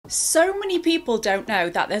So many people don't know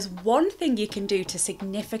that there's one thing you can do to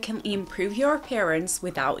significantly improve your appearance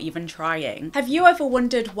without even trying. Have you ever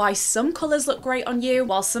wondered why some colours look great on you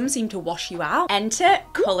while some seem to wash you out? Enter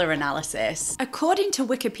colour analysis. According to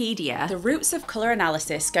Wikipedia, the roots of colour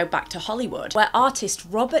analysis go back to Hollywood, where artist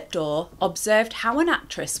Robert Dorr observed how an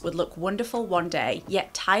actress would look wonderful one day,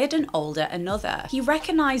 yet tired and older another. He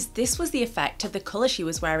recognised this was the effect of the colour she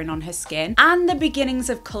was wearing on her skin, and the beginnings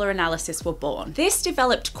of colour analysis were born. This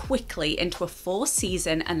developed quickly into a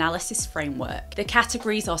 4-season analysis framework. The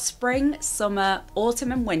categories are spring, summer,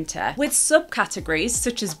 autumn and winter, with subcategories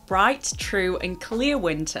such as bright, true and clear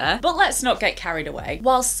winter, but let's not get carried away.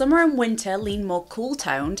 While summer and winter lean more cool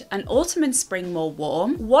toned and autumn and spring more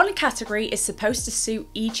warm, one category is supposed to suit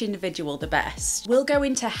each individual the best. We'll go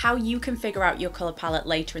into how you can figure out your colour palette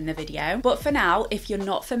later in the video, but for now, if you're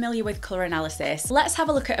not familiar with colour analysis, let's have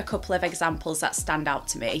a look at a couple of examples that stand out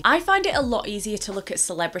to me. I find it a lot easier to look at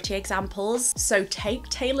celebrity examples, so take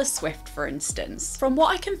Taylor Swift for instance. From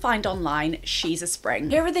what I can find online, she's a spring.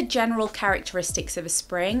 Here are the general characteristics of a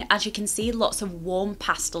spring. As you can see, lots of warm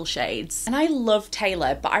pastel shades. And I love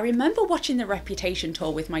Taylor, but I remember watching the Reputation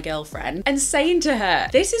tour with my girlfriend and saying to her,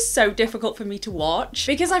 this is so difficult for me to watch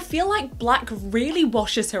because I feel like black really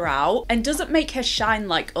washes her out and doesn't make her shine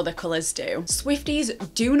like other colours do.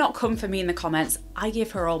 Swifties, do not come for me in the comments. I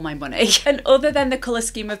give her all my money. And other than the colour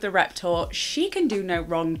scheme of the Rep tour, she can do no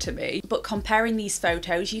wrong to me. But comparing these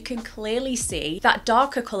photos, you can clearly see that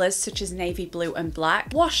darker colours such as navy blue and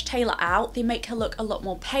black wash Taylor out. They make her look a lot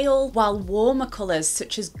more pale, while warmer colours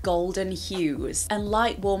such as golden hues and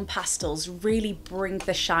light warm pastels really bring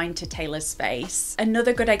the shine to Taylor's face.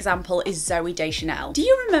 Another good example is Zooey Deschanel. Do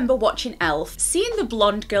you remember watching Elf, seeing the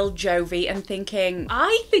blonde girl Jovi and thinking,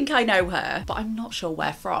 I think I know her, but I'm not sure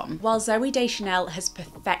where from? While Zooey Deschanel has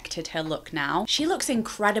perfected her look now, she looks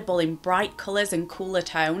incredible in bright colours and cooler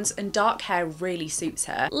tones, and dark hair really suits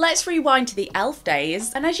her. Let's rewind to the Elf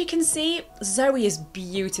days, and as you can see, Zoe is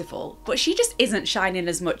beautiful, but she just isn't shining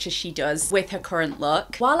as much as she does with her current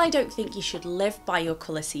look. While I don't think you should live by your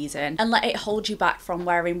colour season and let it hold you back from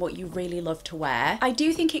wearing what you really love to wear, I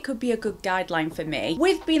do think it could be a good guideline for me.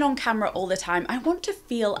 With being on camera all the time, I want to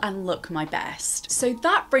feel and look my best. So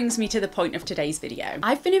that brings me to the point of today's video.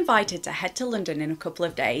 I've been invited to head to London in a couple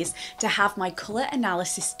of days to have my colour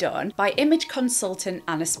analysis done by image consultant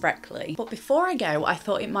Anna Spreckley. But before I go, I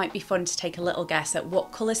thought it might be fun to take a little guess at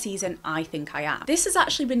what colour season I think I am. This has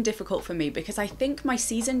actually been difficult for me because I think my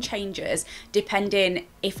season changes depending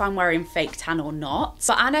if I'm wearing fake tan or not.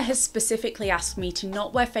 But Anna has specifically asked me to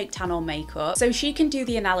not wear fake tan or makeup so she can do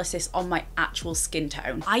the analysis on my actual skin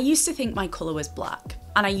tone. I used to think my colour was black,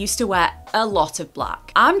 and I used to wear a lot of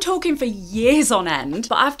black. I'm talking for years on end,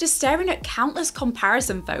 but after staring at countless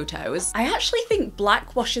comparison photos, I actually think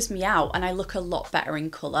black washes me out and I look a lot better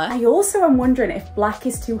in colour. I also am wondering if black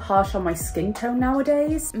is too harsh on my skin tone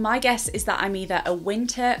nowadays. My guess is that I'm either a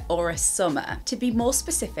winter or a summer. To be more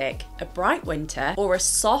specific, a bright winter or a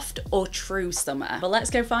soft or true summer. But let's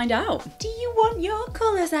go find out. Do you want your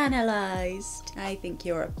colours analysed? I think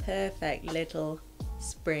you're a perfect little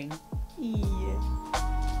spring. Yeah.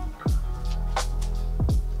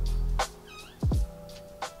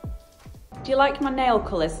 Do you like my nail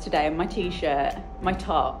colours today and my t-shirt? My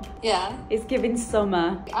top? Yeah. It's giving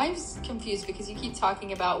summer. I'm just confused because you keep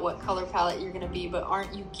talking about what color palette you're gonna be, but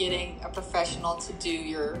aren't you getting a professional to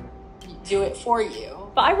do it for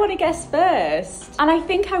you? But I want to guess first. And I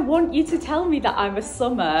think I want you to tell me that I'm a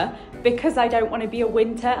summer because I don't want to be a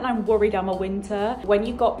winter and I'm worried I'm a winter. When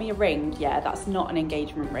you got me a ring, yeah, that's not an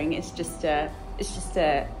engagement ring. It's just a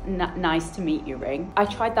nice to meet you ring. I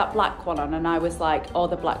tried that black one on and I was like, oh,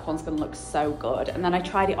 the black one's gonna look so good. And then I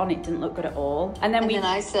tried it on, it didn't look good at all. And then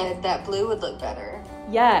I said that blue would look better.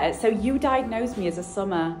 Yeah, so you diagnosed me as a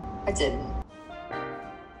summer. I didn't.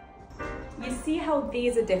 You see how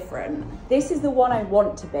these are different? This is the one I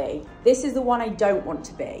want to be. This is the one I don't want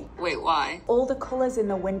to be. Wait, why? All the colours in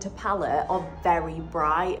the winter palette are very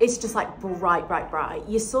bright. It's just like bright, bright, bright.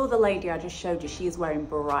 You saw the lady I just showed you, she is wearing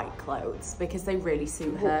bright clothes because they really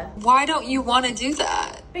suit her. Why don't you want to do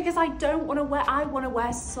that? Because I don't want to wear, I want to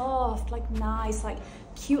wear soft, like nice, like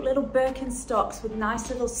cute little Birkenstocks with nice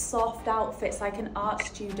little soft outfits like an art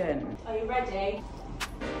student. Are you ready?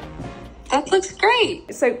 That looks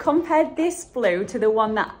great. So compare this blue to the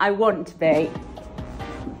one that I want to be.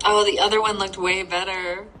 Oh, the other one looked way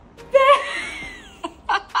better.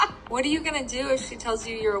 What are you gonna do if she tells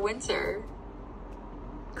you you're a winter?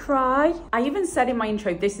 Cry. I even said in my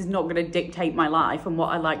intro, this is not gonna dictate my life and what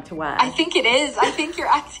I like to wear. I think it is. I think you're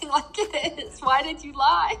acting like it is. Why did you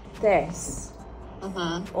lie? This.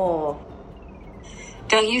 Or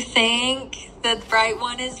Don't you think the bright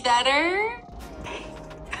one is better?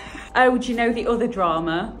 Oh, do you know the other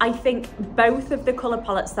drama? I think both of the colour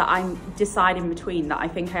palettes that I'm deciding between that I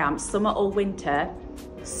think I am, summer or winter,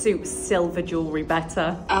 suits silver jewellery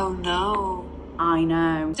better. Oh no. I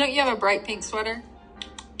know. Don't you have a bright pink sweater?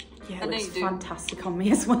 Yeah, I know it's you do. fantastic on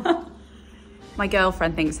me as well. My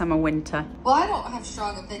girlfriend thinks I'm a winter. Well, I don't have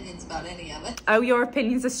strong opinions about any of it. Oh, your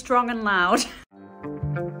opinions are strong and loud.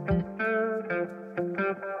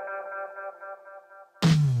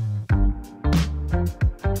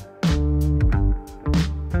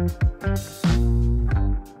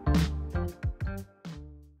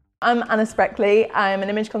 I'm Anna Spreckley. I'm an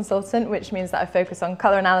image consultant, which means that I focus on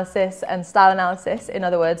colour analysis and style analysis. In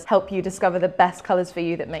other words, help you discover the best colours for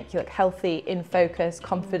you that make you look healthy, in focus,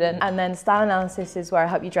 confident. And then style analysis is where I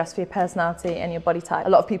help you dress for your personality and your body type. A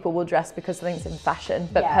lot of people will dress because things in fashion,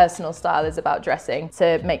 but personal style is about dressing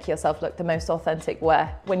to make yourself look the most authentic,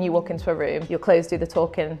 where when you walk into a room, your clothes do the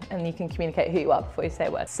talking and you can communicate who you are before you say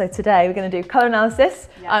a word. So today we're going to do colour analysis.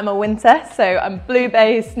 I'm a winter, so I'm blue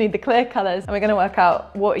base, need the clear colours, and we're going to work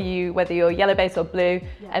out what are you, whether you're yellow base or blue,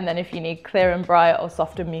 and then if you need clear and bright or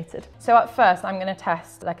soft and muted. So at first I'm going to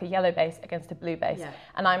test like a yellow base against a blue base,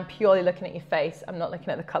 and I'm purely looking at your face. I'm not looking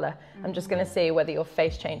at the colour. I'm just going to see whether your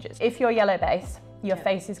face changes. If you're yellow base, your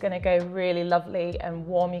face is going to go really lovely and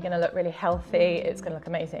warm. You're going to look really healthy. It's going to look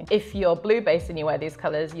amazing. If you're blue base and you wear these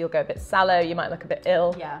colours, you'll go a bit sallow. You might look a bit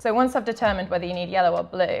ill. So once I've determined whether you need yellow or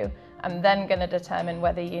blue, I'm then going to determine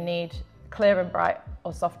whether you need clear and bright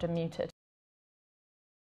or soft and muted.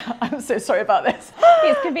 I'm so sorry about this.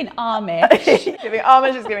 It's giving Amish. It's giving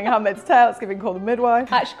Amish, it's giving Handmaid's Tale, it's giving Call the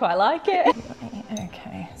Midwife. I actually quite like it.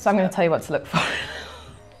 Okay, so I'm going to tell you what to look for.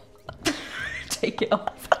 Take it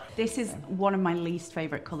off. This is one of my least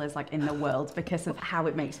favourite colours like in the world because of how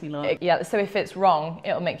it makes me look. Yeah, so if it's wrong,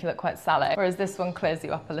 it'll make you look quite sallow. Whereas this one clears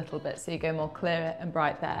you up a little bit, so you go more clear and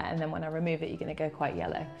bright there, and then when I remove it, you're going to go quite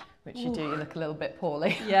yellow. Which you do, you look a little bit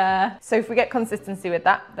poorly. Yeah. So if we get consistency with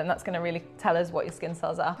that, then that's going to really tell us what your skin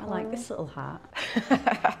cells are. I like this little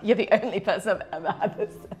hat. You're the only person I've ever had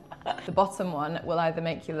this. The bottom one will either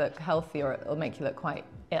make you look healthy or it'll make you look quite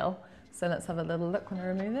ill. So let's have a little look when I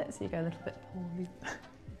remove it. So you go a little bit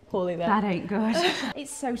poorly there. That ain't good.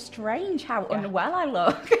 It's so strange how unwell I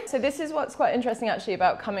look. So this is what's quite interesting actually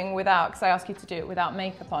about coming without, because I ask you to do it without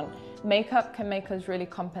makeup on. Makeup can make us really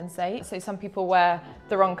compensate. So some people wear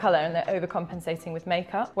the wrong colour and they're overcompensating with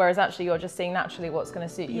makeup, whereas actually you're just seeing naturally what's going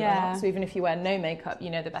to suit you. So even if you wear no makeup, you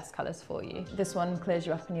know the best colours for you. This one clears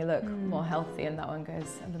you up and you look more healthy, and that one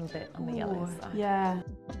goes a little bit on the yellow side. Yeah.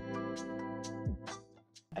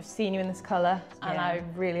 I've seen you in this colour and I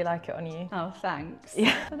really like it on you. Oh, thanks.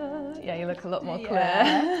 Yeah, yeah, you look a lot more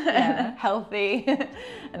clear, healthy.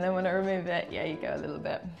 And then when I remove it, you go a little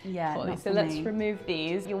bit poorly. So let's remove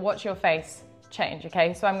these. You'll watch your face change,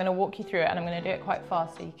 okay? So I'm going to walk you through it and I'm going to do it quite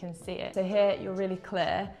fast so you can see it. So here you're really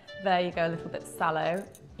clear. There you go a little bit sallow.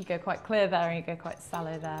 You go quite clear there and you go quite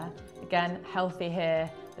sallow there. Again, healthy here.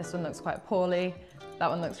 This one looks quite poorly. That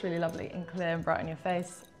one looks really lovely and clear and bright on your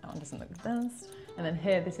face. That one doesn't look the best. And then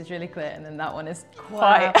here, this is really clear, and then that one is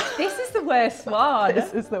quite... This is the worst one.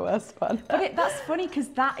 This is the worst one. But that's funny, because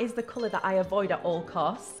that is the colour that I avoid at all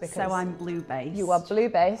costs. Because so I'm blue base. You are blue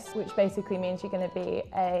base, which basically means you're going to be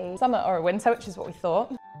a summer or a winter, which is what we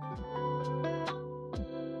thought.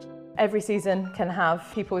 Every season can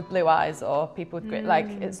have people with blue eyes or people with grit. Like,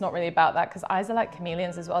 it's not really about that, because eyes are like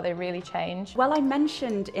chameleons as well. They really change. Well, I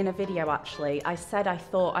mentioned in a video, actually, I said I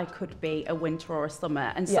thought I could be a winter or a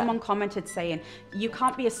summer, and someone commented saying, you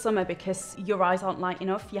can't be a summer because your eyes aren't light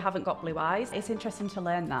enough, you haven't got blue eyes. It's interesting to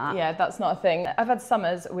learn that. Yeah, that's not a thing. I've had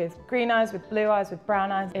summers with green eyes, with blue eyes, with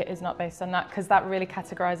brown eyes. It is not based on that, because that really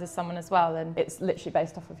categorises someone as well, and it's literally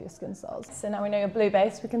based off of your skin cells. So now we know you're blue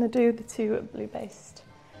based, we're going to do the two blue based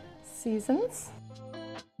seasons.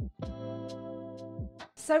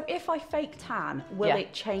 So if I fake tan, will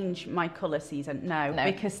it change my colour season? No,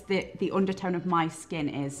 because the undertone of my skin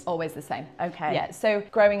is always the same. Okay. Yeah, so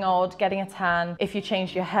growing old, getting a tan, if you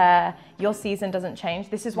change your hair, your season doesn't change.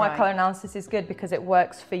 This is why colour analysis is good, because it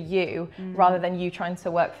works for you rather than you trying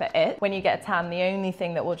to work for it. When you get a tan, the only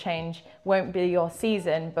thing that will change won't be your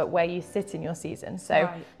season, but where you sit in your season. So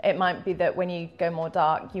it might be that when you go more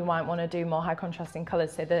dark, you might want to do more high contrasting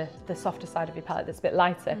colours, so the softer side of your palette that's a bit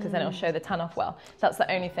lighter, because then it'll show the tan off well. That's the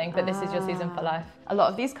only thing, but this is your season for life. A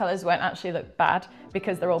lot of these colours won't actually look bad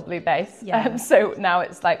because they're all blue base. So now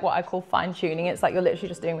it's like what I call fine tuning. It's like you're literally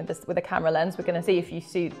just doing with a camera lens. We're going to see if you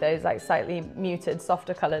suit those like slightly muted,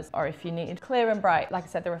 softer colors, or if you need clear and bright. Like I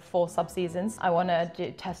said, there are 4 sub-seasons. I want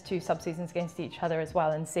to test 2 sub-seasons against each other as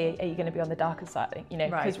well and see, are you going to be on the darker side? You know,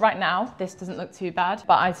 because right now this doesn't look too bad,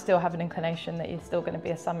 but I still have an inclination that you're still going to be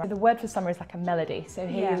a summer. The word for summer is like a melody. So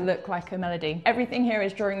here you look like a melody. Everything here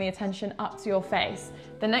is drawing the attention up to your face.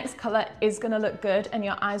 The next color is going to look good and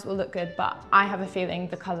your eyes will look good, but I have a feeling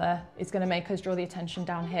the color is going to make us draw the attention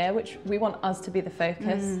down here, which we want us to be the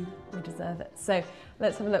focus. We deserve it. So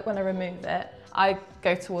let's have a look when I remove it. I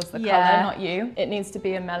go towards the color, not you. It needs to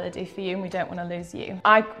be a melody for you and we don't want to lose you.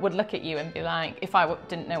 I would look at you and be like, if I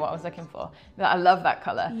didn't know what I was looking for, that I love that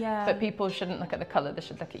color. But people shouldn't look at the color, they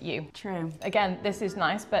should look at you. True. Again, this is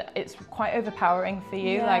nice, but it's quite overpowering for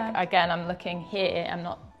you. Like, again, I'm looking here, I'm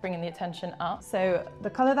not bringing the attention up. So the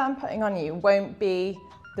color that I'm putting on you won't be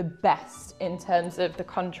the best in terms of the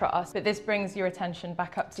contrast, but this brings your attention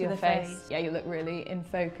back up to your face. Yeah, you look really in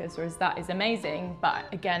focus, whereas that is amazing, but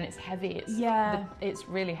again, it's heavy. It's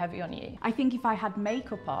really heavy on you. I think if I had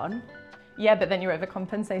makeup on, but then you're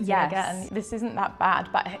overcompensating again. This isn't that bad,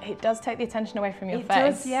 but it does take the attention away from your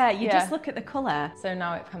face. It does, you just look at the colour. So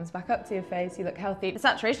now it comes back up to your face, you look healthy. The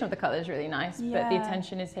saturation of the colour is really nice, but the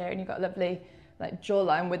attention is here and you've got a lovely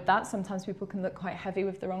jawline with that. Sometimes people can look quite heavy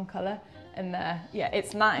with the wrong colour, and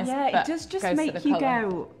it's nice. It does just make you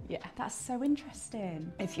go, that's so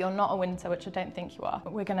interesting. If you're not a winter, which I don't think you are,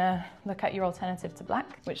 we're gonna look at your alternative to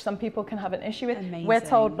black, which some people can have an issue with. We're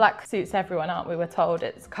told black suits everyone, aren't we? We're told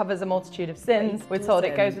it covers a multitude of sins. We're told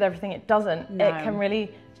it goes with everything. It doesn't. It can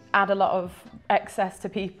really add a lot of excess to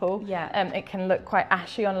people. It can look quite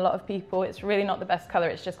ashy on a lot of people. It's really not the best colour,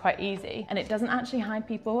 it's just quite easy. And it doesn't actually hide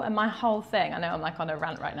people. And my whole thing, I know I'm like on a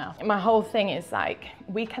rant right now, my whole thing is like,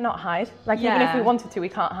 we cannot hide. Like even if we wanted to, we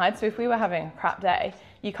can't hide. So if we were having a crap day,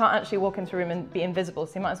 you can't actually walk into a room and be invisible,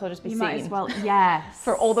 so you might as well just be seen. Might as well,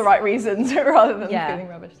 for all the right reasons, rather than feeling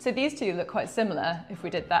rubbish. So these two look quite similar if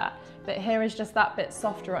we did that, but here is just that bit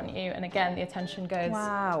softer on you, and again, the attention goes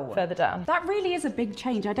further down. That really is a big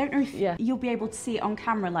change. I don't know if you'll be able to see it on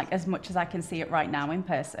camera like as much as I can see it right now in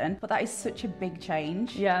person, but that is such a big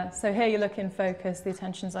change. So here you look in focus, the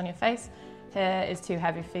attention's on your face. Here is too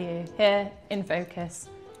heavy for you. Here, in focus,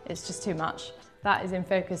 it's just too much. That is in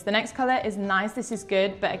focus. The next colour is nice, this is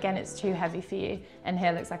good, but again, it's too heavy for you. And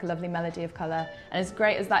here looks like a lovely melody of colour. And as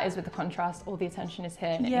great as that is with the contrast, all the attention is here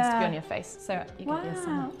and it needs to be on your face. So you get your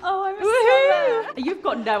summer. Oh, I'm a summer. You've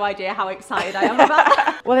got no idea how excited I am about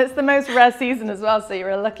that. Well, it's the most rare season as well, so you're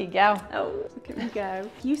a lucky gal. Oh, look at me go.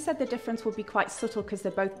 You said the difference would be quite subtle because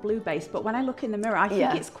they're both blue-based, but when I look in the mirror, I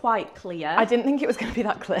think it's quite clear. I didn't think it was going to be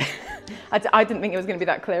that clear. I didn't think it was going to be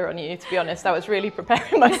that clear on you, to be honest. I was really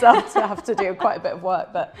preparing myself to have to do quite a bit of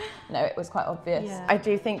work, but no, it was quite obvious. I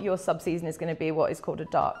do think your sub-season is going to be what is called a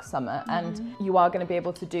dark summer, and you are going to be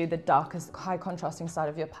able to do the darkest, high contrasting side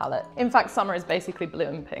of your palette. In fact, summer is basically blue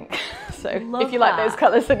and pink. So if you like those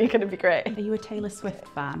colours, then you're going to be great. Are you a Taylor Swift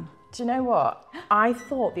fan? Do you know what? I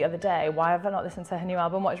thought the other day, why have I not listened to her new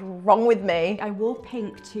album? What is wrong with me? I wore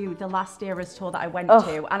pink to the last Eras tour that I went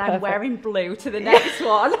to, and I'm wearing blue to the next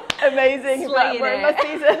one. Amazing. We're in my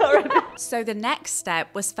season already. So the next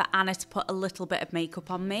step was for Anna to put a little bit of makeup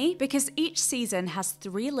on me, because each season has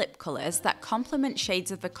 3 lip colours that complement shades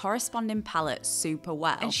of the corresponding palette super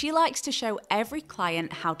well. And she likes to show every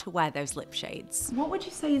client how to wear those lip shades. What would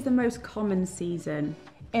you say is the most common season?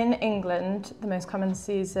 In England, the most common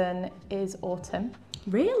season is autumn.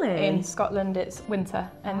 Really? In Scotland, it's winter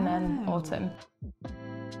and then autumn.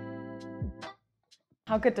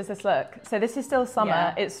 How good does this look? So this is still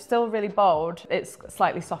summer, it's still really bold. It's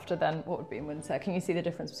slightly softer than what would be in winter. Can you see the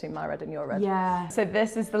difference between my red and your red? Yeah. So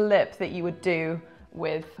this is the lip that you would do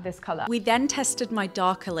with this colour. We then tested my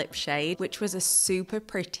darker lip shade, which was a super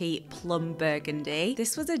pretty plum burgundy.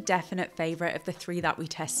 This was a definite favourite of the 3 that we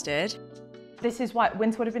tested. This is why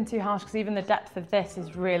winter would have been too harsh, because even the depth of this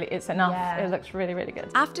is really, it's enough. It looks really, really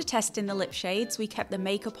good. After testing the lip shades, we kept the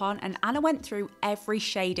makeup on, and Anna went through every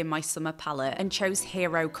shade in my summer palette and chose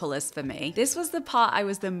hero colours for me. This was the part I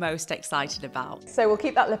was the most excited about. So we'll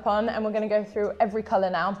keep that lip on, and we're going to go through every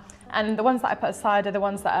colour now. And the ones that I put aside are the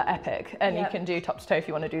ones that are epic, and you can do top to toe if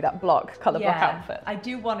you want to do that colour block outfit. I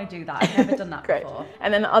do want to do that. I've never done that before.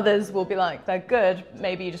 And then others will be like, they're good,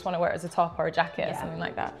 maybe you just want to wear it as a top or a jacket or something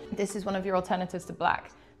like that. This is one of your alternatives to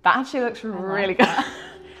black. That actually looks really good.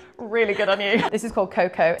 Really good on you. This is called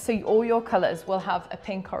Cocoa. So all your colours will have a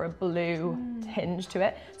pink or a blue tinge to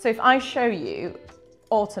it. So if I show you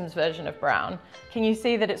Autumn's version of brown. Can you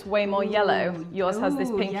see that it's way more yellow? Yours has this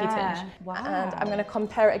pinky tinge. Wow. And I'm going to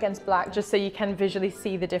compare it against black just so you can visually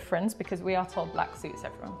see the difference, because we are told black suits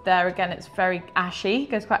everyone. There again, it's very ashy,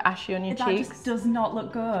 goes quite ashy on your cheeks. That just does not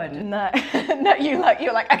look good. No, no, you're like,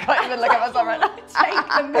 I can't even look at myself right now. Take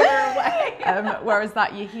the mirror away. Whereas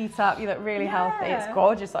that, you heat up, you look really healthy. It's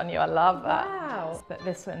gorgeous on you, I love that. Wow. But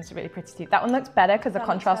this one's really pretty too. That one looks better because the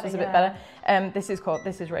contrast was a bit better. This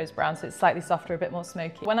is rose brown, so it's slightly softer, a bit more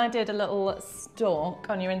smoky. When I did a little stalk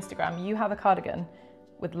on your Instagram, you have a cardigan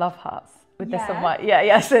with love hearts. With this and white.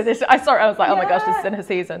 Yeah. So this, I saw it, I was like, oh my gosh, this is in her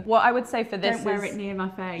season. What I would say for this Don't wear it near my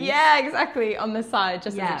face. Yeah, exactly, on the side,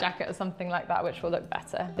 just as a jacket or something like that, which will look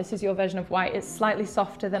better. This is your version of white. It's slightly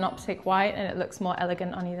softer than Optic White, and it looks more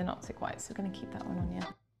elegant on you than Optic White. So we're gonna keep that one on you.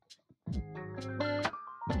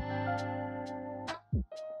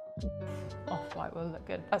 Off-white will look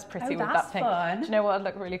good. That's pretty with that pink. Fun. Do you know what would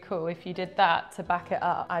look really cool? If you did that to back it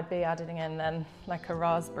up, I'd be adding in then like a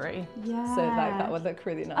raspberry. Yeah. So like that would look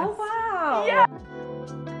really nice. Oh wow. Yeah.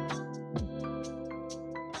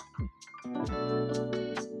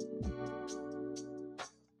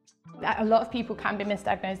 A lot of people can be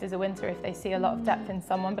misdiagnosed as a winter if they see a lot of depth in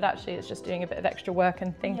someone, but actually it's just doing a bit of extra work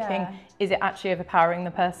and thinking, is it actually overpowering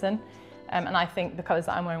the person? And I think the colours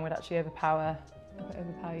that I'm wearing would actually overpower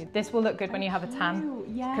you. This will look good when you have a tan,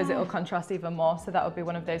 because it will contrast even more. So that would be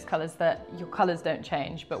one of those colours that your colours don't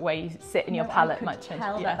change, but where you sit in your palette might change.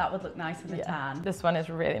 That would look nice with a tan. This one is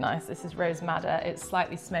really nice. This is Rose Madder. It's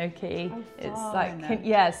slightly smoky. Oh, it's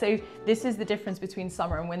like, so this is the difference between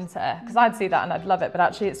summer and winter, because I'd see that and I'd love it, but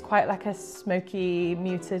actually it's quite like a smoky,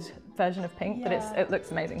 muted version of pink, but it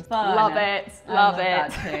looks amazing. Fun. Love it, love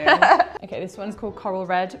it. That too. Okay, this one's called Coral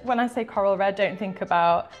Red. When I say Coral Red, don't think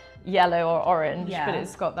about yellow or orange, but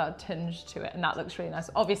it's got that tinge to it, and that looks really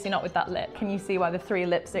nice. Obviously not with that lip. Can you see why the 3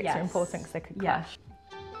 lipsticks are important, because they could clash?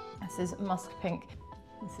 This is Musk Pink.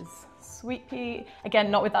 This is Sweet Pea.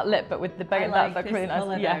 Again, not with that lip, but with the bag. That looks really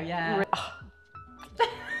nice. Though,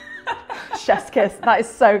 Chef's kiss. That is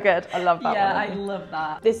so good. I love that one. Yeah, I love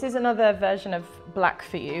that. This is another version of black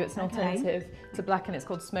for you. It's an alternative to black, and it's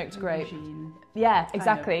called Smoked Grape. Yeah,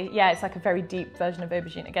 exactly. Yeah, it's like a very deep version of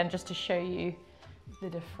aubergine. Again, just to show you the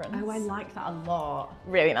difference. Oh, I like that a lot.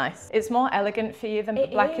 Really nice. It's more elegant for you than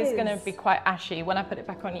black is going to be quite ashy. When I put it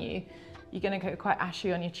back on you, you're going to go quite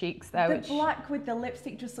ashy on your cheeks there. The black with the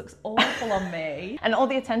lipstick just looks awful on me. And all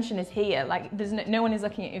the attention is here. Like, there's no one is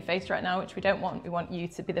looking at your face right now, which we don't want. We want you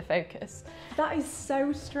to be the focus. That is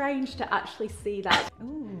so strange to actually see that.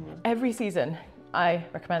 Ooh. Every season, I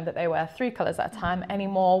recommend that they wear 3 colours at a time. Any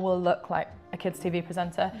more will look like a kids TV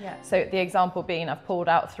presenter. So the example being, I've pulled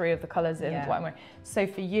out 3 of the colours in what I'm wearing. So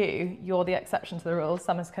for you, you're the exception to the rule.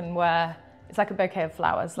 Summers can wear, it's like a bouquet of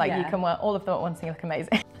flowers. Like you can wear all of them at once and you look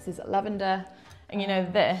amazing. This is lavender. And you know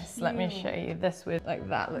this, let me show you this with, like,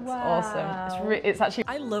 that looks awesome. It's actually...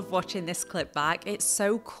 I love watching this clip back. It's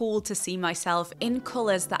so cool to see myself in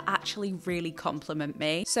colours that actually really complement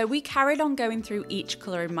me. So we carried on going through each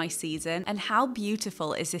colour in my season, and how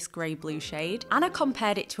beautiful is this grey blue shade? Anna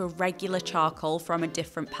compared it to a regular charcoal from a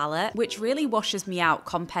different palette, which really washes me out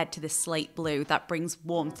compared to the slate blue that brings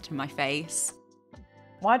warmth to my face.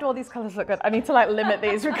 Why do all these colours look good? I need to like limit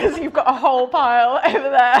these because you've got a whole pile over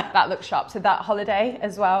there. That looks sharp. So that holiday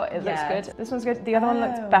as well, it looks good. This one's good. The other one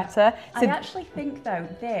looks better. So I actually think though,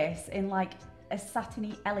 this in like a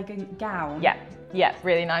satiny, elegant gown. Yeah,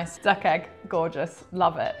 really nice. Duck egg, gorgeous.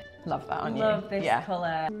 Love it. Love that on you. Love this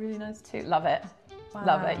colour. Really nice too. Love it.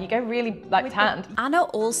 Love it. You go really like tanned. Anna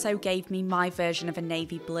also gave me my version of a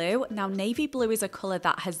navy blue. Now, navy blue is a colour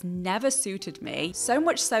that has never suited me, so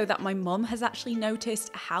much so that my mum has actually noticed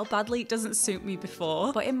how badly it doesn't suit me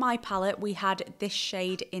before. But in my palette, we had this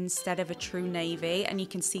shade instead of a true navy, and you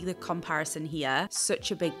can see the comparison here.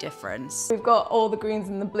 Such a big difference. We've got all the greens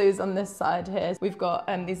and the blues on this side here. We've got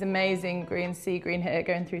these amazing greens, sea green here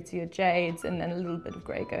going through to your jades, and then a little bit of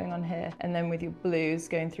grey going on here. And then with your blues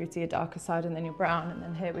going through to your darker side, and then your brown. And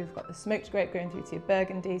then here we've got the smoked grape going through to your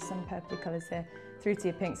burgundy, some purpley colours here, through to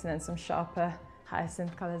your pinks, and then some sharper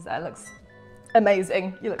hyacinth colours there. It looks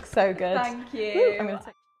amazing. You look so good. Thank you. I'm gonna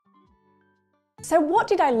take... So what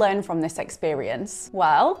did I learn from this experience?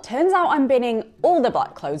 Well, turns out I'm binning all the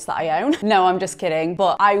black clothes that I own. No, I'm just kidding,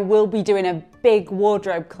 but I will be doing a big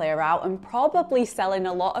wardrobe clear out and probably selling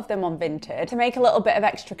a lot of them on Vinted to make a little bit of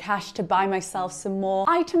extra cash to buy myself some more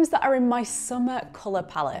items that are in my summer color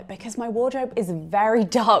palette, because my wardrobe is very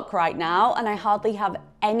dark right now and I hardly have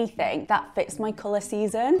anything that fits my color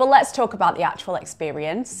season. But let's talk about the actual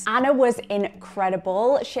experience. Anna was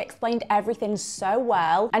incredible. She explained everything so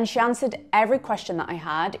well and she answered every question that I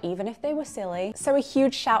had, even if they were silly. So a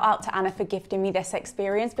huge shout out to Anna for gifting me this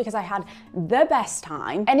experience, because I had the best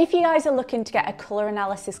time. And if you guys are looking to get a color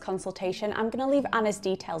analysis consultation, I'm gonna leave Anna's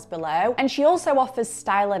details below. And she also offers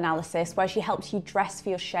style analysis, where she helps you dress for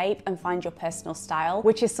your shape and find your personal style,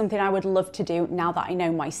 which is something I would love to do now that I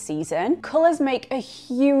know my season. Colors make a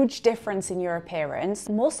huge difference in your appearance,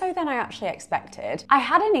 more so than I actually expected. I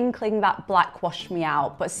had an inkling that black washed me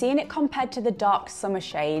out, but seeing it compared to the dark summer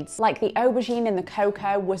shades like the aubergine and the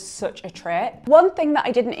cocoa was such a trip. One thing that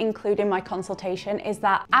I didn't include in my consultation is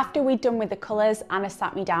that after we'd done with the colors, Anna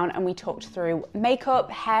sat me down and we talked through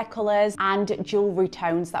makeup, hair colors, and jewelry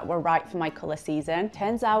tones that were right for my color season.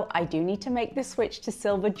 Turns out I do need to make the switch to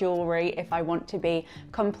silver jewelry if I want to be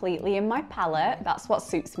completely in my palette. That's what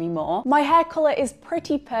suits me more. My hair color is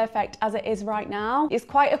pretty perfect as it is right now. It's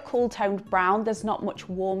quite a cool toned brown. There's not much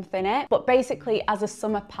warmth in it, but basically as a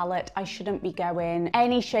summer palette, I shouldn't be going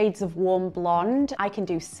any shades of warm blonde. I can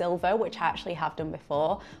do silver, which I actually have done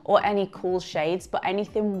before, or any cool shades, but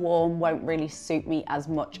anything warm won't really suit me as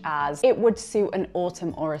much as it would suit an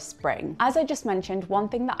autumn or a spring. As I just mentioned, one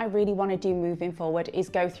thing that I really want to do moving forward is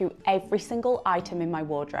go through every single item in my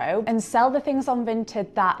wardrobe and sell the things on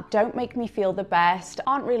Vinted that don't make me feel the best,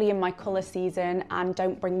 aren't really in my color season, and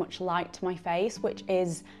don't bring much light to my face, which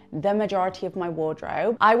is the majority of my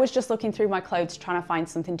wardrobe. I was just looking through my clothes trying to find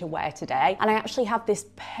something to wear today, and I actually have this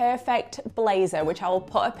perfect blazer, which I will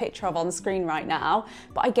put a picture of on screen right now,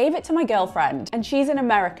 but I gave it to my girlfriend and she's in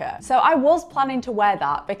America. So I was planning to wear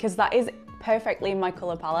that because that is perfectly in my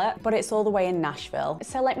color palette, but it's all the way in Nashville.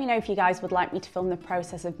 So let me know if you guys would like me to film the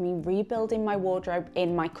process of me rebuilding my wardrobe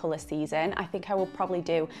in my color season. I think I will probably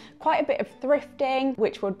do quite a bit of thrifting,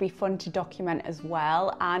 which would be fun to document as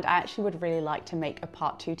well. And I actually would really like to make a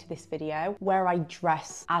part 2 to this video where I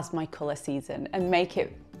dress as my color season and make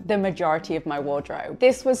it the majority of my wardrobe.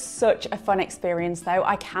 This was such a fun experience though.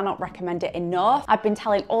 I cannot recommend it enough. I've been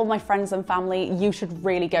telling all my friends and family, you should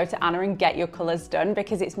really go to Anna and get your colors done,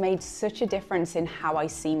 because it's made such a difference in how I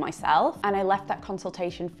see myself. And I left that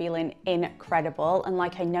consultation feeling incredible and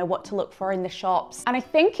like I know what to look for in the shops. And I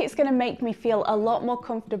think it's gonna make me feel a lot more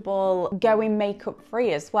comfortable going makeup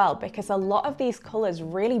free as well, because a lot of these colors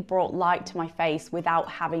really brought light to my face without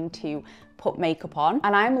having to put makeup on,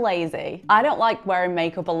 and I'm lazy. I don't like wearing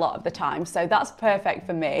makeup a lot of the time, so that's perfect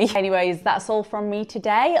for me. Anyways, that's all from me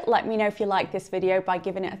today. Let me know if you like this video by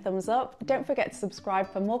giving it a thumbs up. Don't forget to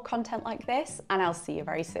subscribe for more content like this, and I'll see you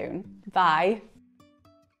very soon. Bye.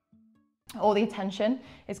 All the attention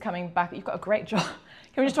is coming back. You've got a great jaw.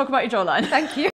 Can we just talk about your jawline? Thank you.